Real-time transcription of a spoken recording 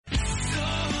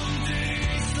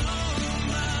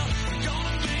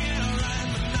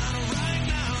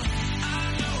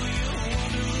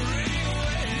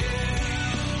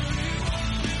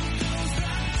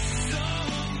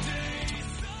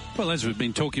Well, as we've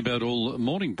been talking about all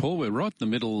morning, Paul, we're right in the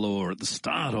middle or at the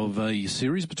start of a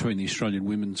series between the Australian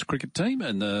women's cricket team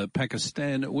and the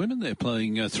Pakistan women. They're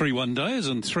playing 3 one-days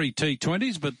and 3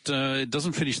 T20s, but it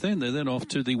doesn't finish then. They're then off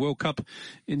to the World Cup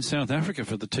in South Africa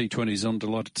for the T20s. I'm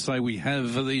delighted to say we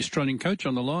have the Australian coach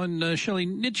on the line, Shelley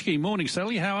Nitschke. Morning,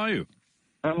 Sally. How are you?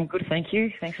 I'm good, thank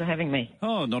you. Thanks for having me.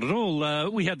 Oh, not at all.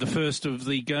 We had the first of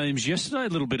the games yesterday, a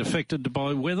little bit affected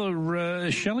by weather,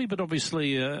 Shelley, but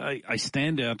obviously a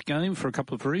standout game for a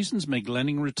couple of reasons. Meg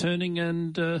Lanning returning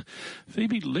and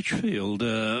Phoebe Litchfield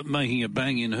making a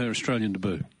bang in her Australian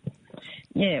debut.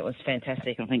 Yeah, it was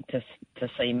fantastic, I think, to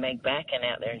see Meg back and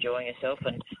out there enjoying herself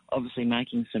and obviously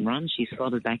making some runs. She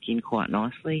slotted back in quite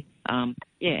nicely. And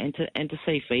to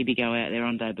see Phoebe go out there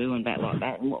on debut and bat like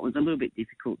that, and what was a little bit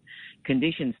difficult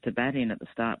conditions to bat in at the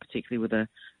start, particularly with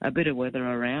a bit of weather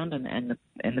around, and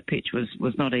the pitch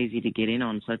was not easy to get in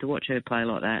on. So to watch her play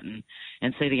like that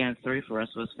and see the game through for us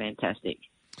was fantastic.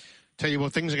 Tell you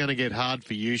what, things are going to get hard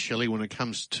for you, Shelley, when it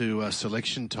comes to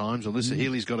selection times. Alyssa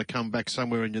Healy's got to come back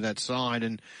somewhere into that side,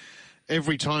 and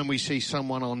every time we see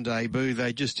someone on debut,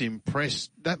 they just impress.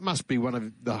 That must be one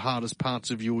of the hardest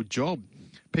parts of your job,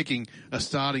 picking a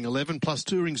starting 11 plus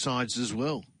touring sides as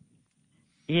well.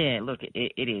 Yeah, look,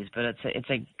 it is, but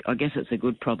I guess it's a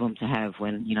good problem to have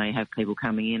when you have people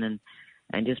coming in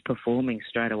and just performing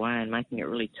straight away and making it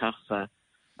really tough for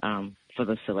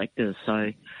the selectors.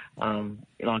 So,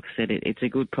 like I said, it's a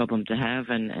good problem to have,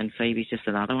 and Phoebe's just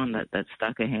another one that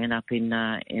stuck her hand up in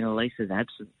Elisa's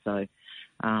absence. So,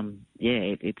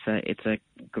 it's a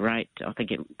great. I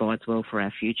think it bodes well for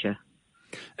our future.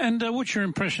 And what's your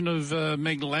impression of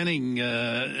Meg Lanning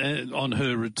on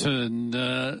her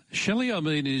return, Shelley? I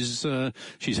mean,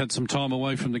 she's had some time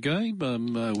away from the game,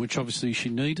 which obviously she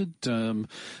needed.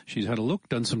 She's had a look,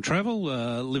 done some travel,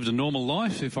 lived a normal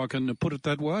life, if I can put it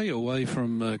that way, away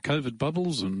from COVID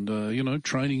bubbles and,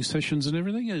 training sessions and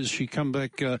everything. Has she come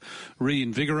back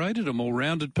reinvigorated, a more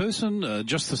rounded person,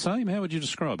 just the same? How would you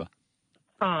describe her?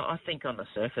 Oh, I think on the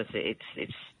surface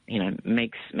it's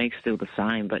Meg's still the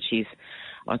same, but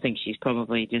I think she's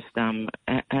probably just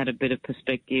had a bit of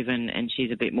perspective and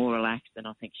she's a bit more relaxed, and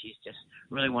I think she's just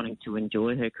really wanting to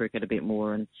enjoy her cricket a bit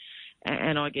more and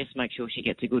I guess make sure she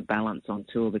gets a good balance on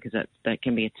tour, because that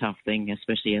can be a tough thing,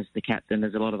 especially as the captain.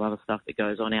 There's a lot of other stuff that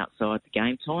goes on outside the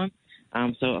game time.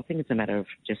 So I think it's a matter of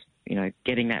just,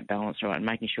 getting that balance right and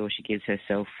making sure she gives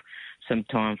herself some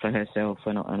time for herself,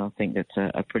 and I think that's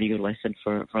a pretty good lesson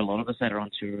for a lot of us that are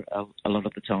on tour a lot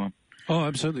of the time. Oh,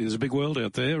 absolutely. There's a big world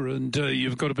out there, and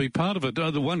you've got to be part of it.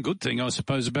 The one good thing, I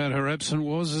suppose, about her absence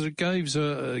was that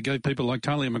it gave people like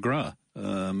Talia McGrath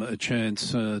a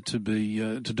chance to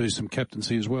do some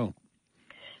captaincy as well.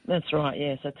 That's right,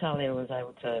 yeah. So Talia was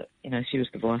able to, she was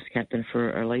the vice captain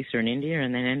for Elisa in India,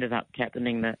 and then ended up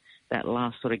captaining that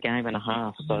last sort of game and a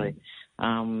half. So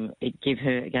it gave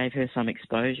her some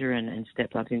exposure and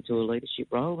stepped up into a leadership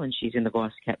role, and she's in the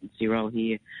vice captaincy role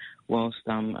here whilst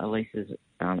Elisa's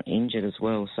injured as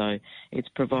well. So it's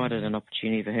provided an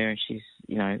opportunity for her, and she's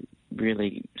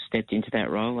really stepped into that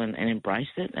role and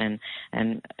embraced it. And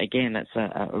again, that's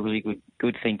a really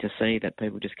good thing to see, that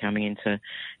people just coming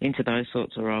into those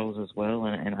sorts of roles as well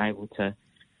and able to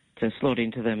slot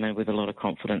into them and with a lot of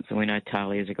confidence. And we know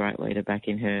Talia is a great leader back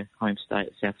in her home state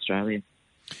of South Australia.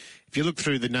 If you look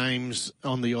through the names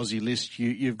on the Aussie list,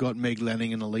 you've got Meg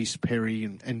Lanning and Elise Perry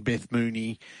and Beth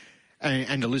Mooney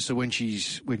and Alyssa when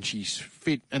she's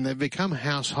fit, and they've become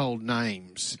household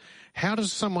names. How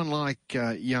does someone like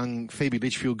young Phoebe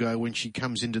Litchfield go when she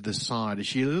comes into the side? Is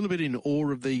she a little bit in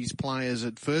awe of these players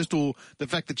at first, or the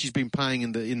fact that she's been playing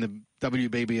in the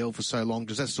WBBL for so long,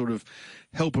 does that sort of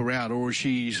help her out, or is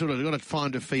she sort of got to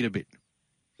find her feet a bit?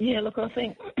 Yeah, look, I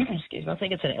think, excuse me, I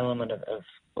think it's an element of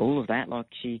all of that. Like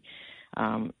she's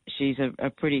a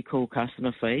pretty cool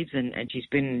customer, Phoebes, and she's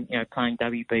been, playing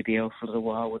WBBL for a little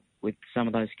while with some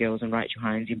of those girls, and Rachel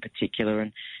Haynes in particular,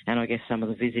 and I guess some of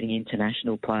the visiting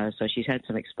international players. So she's had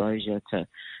some exposure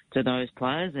to those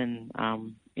players, and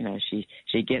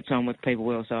she gets on with people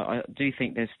well. So I do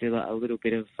think there's still a little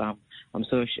bit of I'm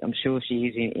sure she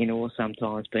is in awe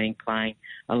sometimes, playing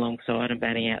alongside and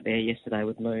batting out there yesterday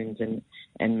with Moons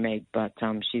and Meg. But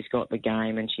she's got the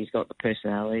game and she's got the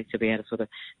personality to be able to sort of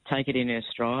take it in her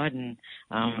stride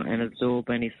and absorb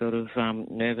any sort of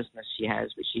nervousness she has,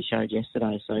 which she showed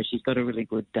yesterday. So she's got a really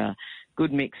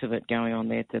good mix of it going on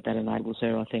there that enables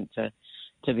her, I think,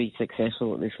 to be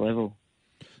successful at this level.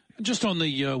 Just on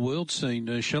the world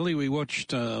scene, Shelley, we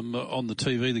watched on the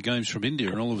TV the games from India,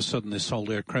 and all of a sudden they're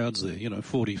sold out crowds there.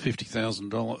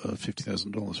 50,000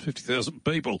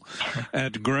 people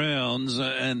at grounds,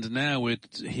 and now we're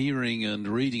hearing and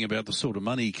reading about the sort of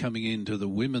money coming into the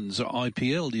women's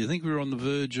IPL. Do you think we're on the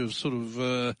verge of sort of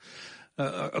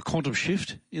a quantum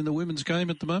shift in the women's game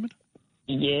at the moment?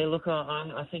 Yeah, look,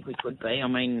 I think we could be. I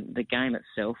mean, the game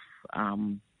itself,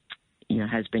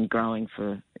 has been growing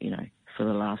for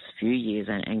the last few years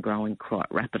and growing quite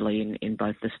rapidly in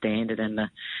both the standard and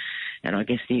I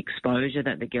guess the exposure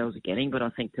that the girls are getting. But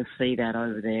I think to see that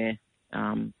over there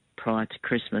prior to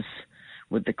Christmas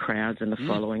with the crowds and the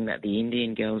following that the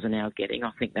Indian girls are now getting, I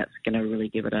think that's going to really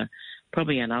give it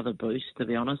probably another boost, to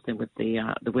be honest. And with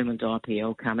the women's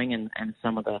IPL coming and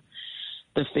some of the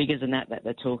figures and that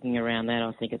they're talking around that,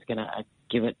 I think it's going to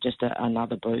give it just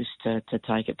another boost to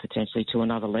take it potentially to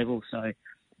another level. So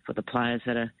for the players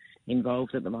that are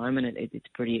involved at the moment, it's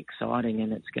pretty exciting,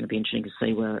 and it's going to be interesting to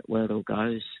see where it all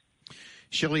goes.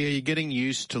 Shelley, are you getting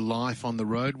used to life on the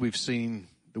road? We've seen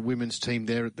the women's team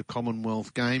there at the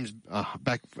Commonwealth Games,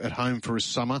 back at home for a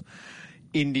summer.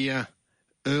 India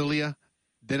earlier,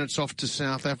 then it's off to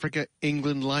South Africa,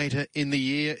 England later in the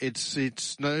year.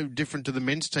 It's no different to the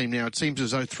men's team now. It seems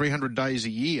as though 300 days a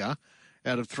year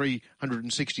out of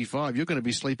 365, you're going to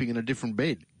be sleeping in a different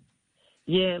bed.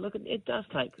 Yeah, look, it does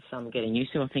take some getting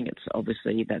used to. I think it's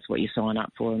obviously that's what you sign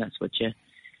up for, and that's what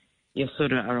you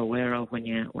sort of are aware of when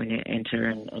you enter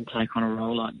and take on a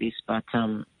role like this. But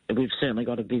we've certainly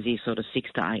got a busy sort of 6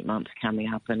 to 8 months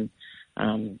coming up, and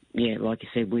like you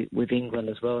said, with England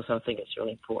as well. So I think it's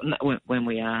really important that when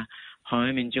we are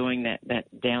home, enjoying that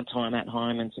downtime at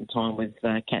home and some time with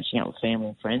catching up with family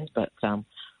and friends. But I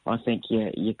think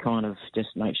you kind of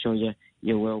just make sure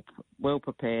you're well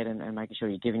prepared and making sure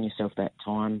you're giving yourself that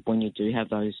time when you do have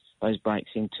those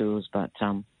breaks in tours. But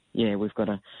we've got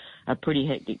a pretty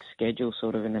hectic schedule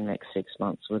sort of in the next 6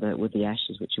 months with the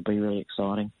Ashes, which will be really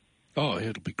exciting. Oh,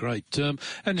 it'll be great. And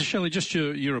Shelley, just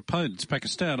your opponents,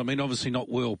 Pakistan. I mean, obviously not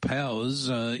world powers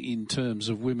in terms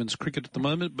of women's cricket at the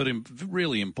moment, but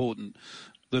really important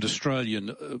that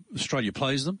Australia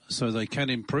plays them so they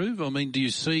can improve. I mean, do you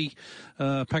see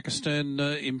Pakistan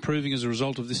improving as a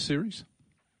result of this series?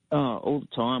 Oh, all the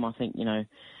time. I think, I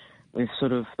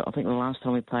think the last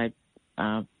time we played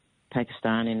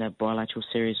Pakistan in a bilateral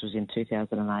series was in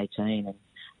 2018.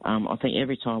 And I think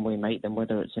every time we meet them,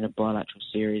 whether it's in a bilateral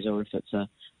series or if it's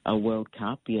a World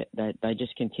Cup, they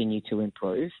just continue to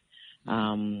improve.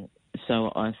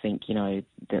 So I think,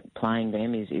 that playing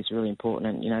them is really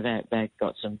important.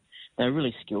 And, they're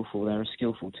really skillful. They're a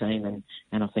skillful team.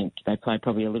 And I think they play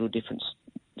probably a little different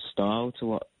style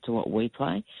to what we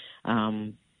play.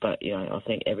 But, I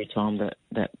think every time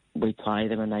that we play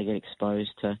them and they get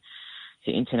exposed to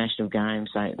international games,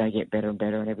 they get better and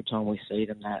better, and every time we see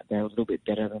them, they're a little bit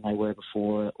better than they were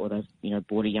before, or they've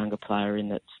brought a younger player in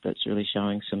that's really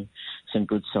showing some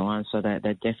good signs. So they're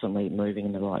definitely moving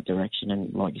in the right direction,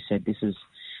 and like you said, this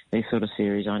sort of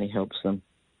series only helps them.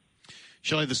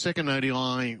 Shelley, the second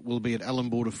ODI will be at Allan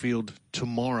Border Field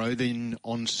tomorrow. Then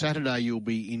on Saturday you'll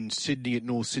be in Sydney at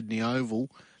North Sydney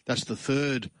Oval. That's the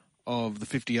third of the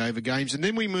 50-over games, and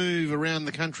then we move around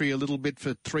the country a little bit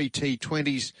for 3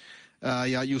 T20s.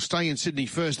 You'll stay in Sydney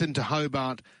first, then to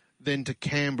Hobart, then to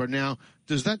Canberra. Now,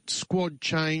 does that squad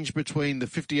change between the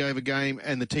 50-over game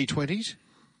and the T20s?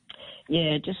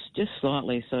 Yeah, just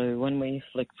slightly. So when we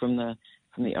flick from the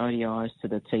ODIs to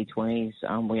the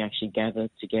T20s, we actually gather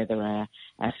together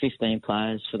our 15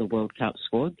 players for the World Cup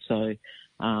squad. So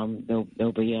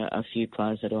there'll be a few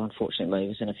players that will unfortunately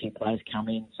leave us and a few players come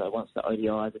in. So once the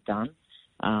ODIs are done,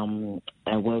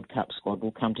 our World Cup squad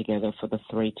will come together for the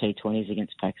 3 T20s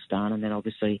against Pakistan, and then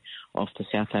obviously off to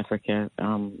South Africa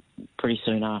pretty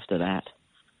soon after that.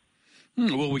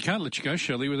 Well, we can't let you go,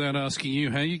 Shelley, without asking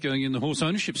you how you're going in the horse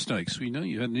ownership stakes. We know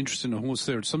you had an interest in a horse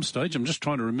there at some stage. I'm just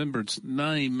trying to remember its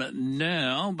name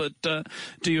now, but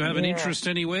do you have an interest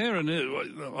anywhere? And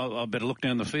I better look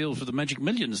down the field for the Magic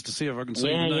Millions to see if I can see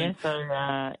the name.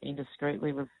 Yeah, so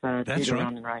Indiscreetly was due to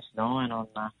run in race 9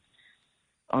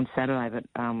 on Saturday, but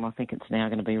I think it's now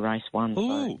going to be race 1.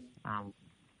 Ooh. So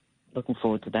looking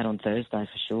forward to that on Thursday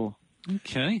for sure.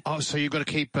 Okay. Oh, so you've got to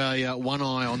keep one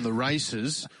eye on the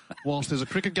races whilst there's a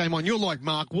cricket game on. You're like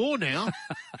Mark Waugh now.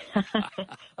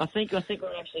 I think we're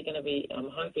actually going to be. I'm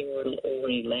hoping we're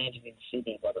already landing in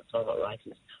Sydney by the time it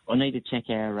races. I need to check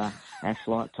our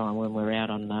flight time when we're out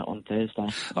on Thursday.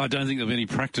 I don't think there'll be any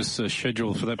practice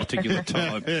schedule for that particular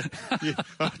time.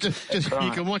 Just right.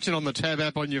 You can watch it on the Tab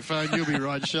app on your phone. You'll be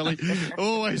right, Shelley.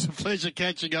 Always a pleasure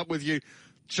catching up with you.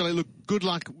 Shelley, look, good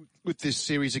luck with this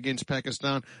series against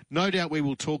Pakistan. No doubt we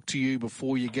will talk to you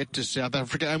before you get to South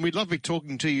Africa, and we'd love to be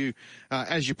talking to you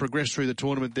as you progress through the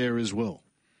tournament there as well.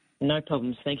 No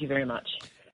problems. Thank you very much.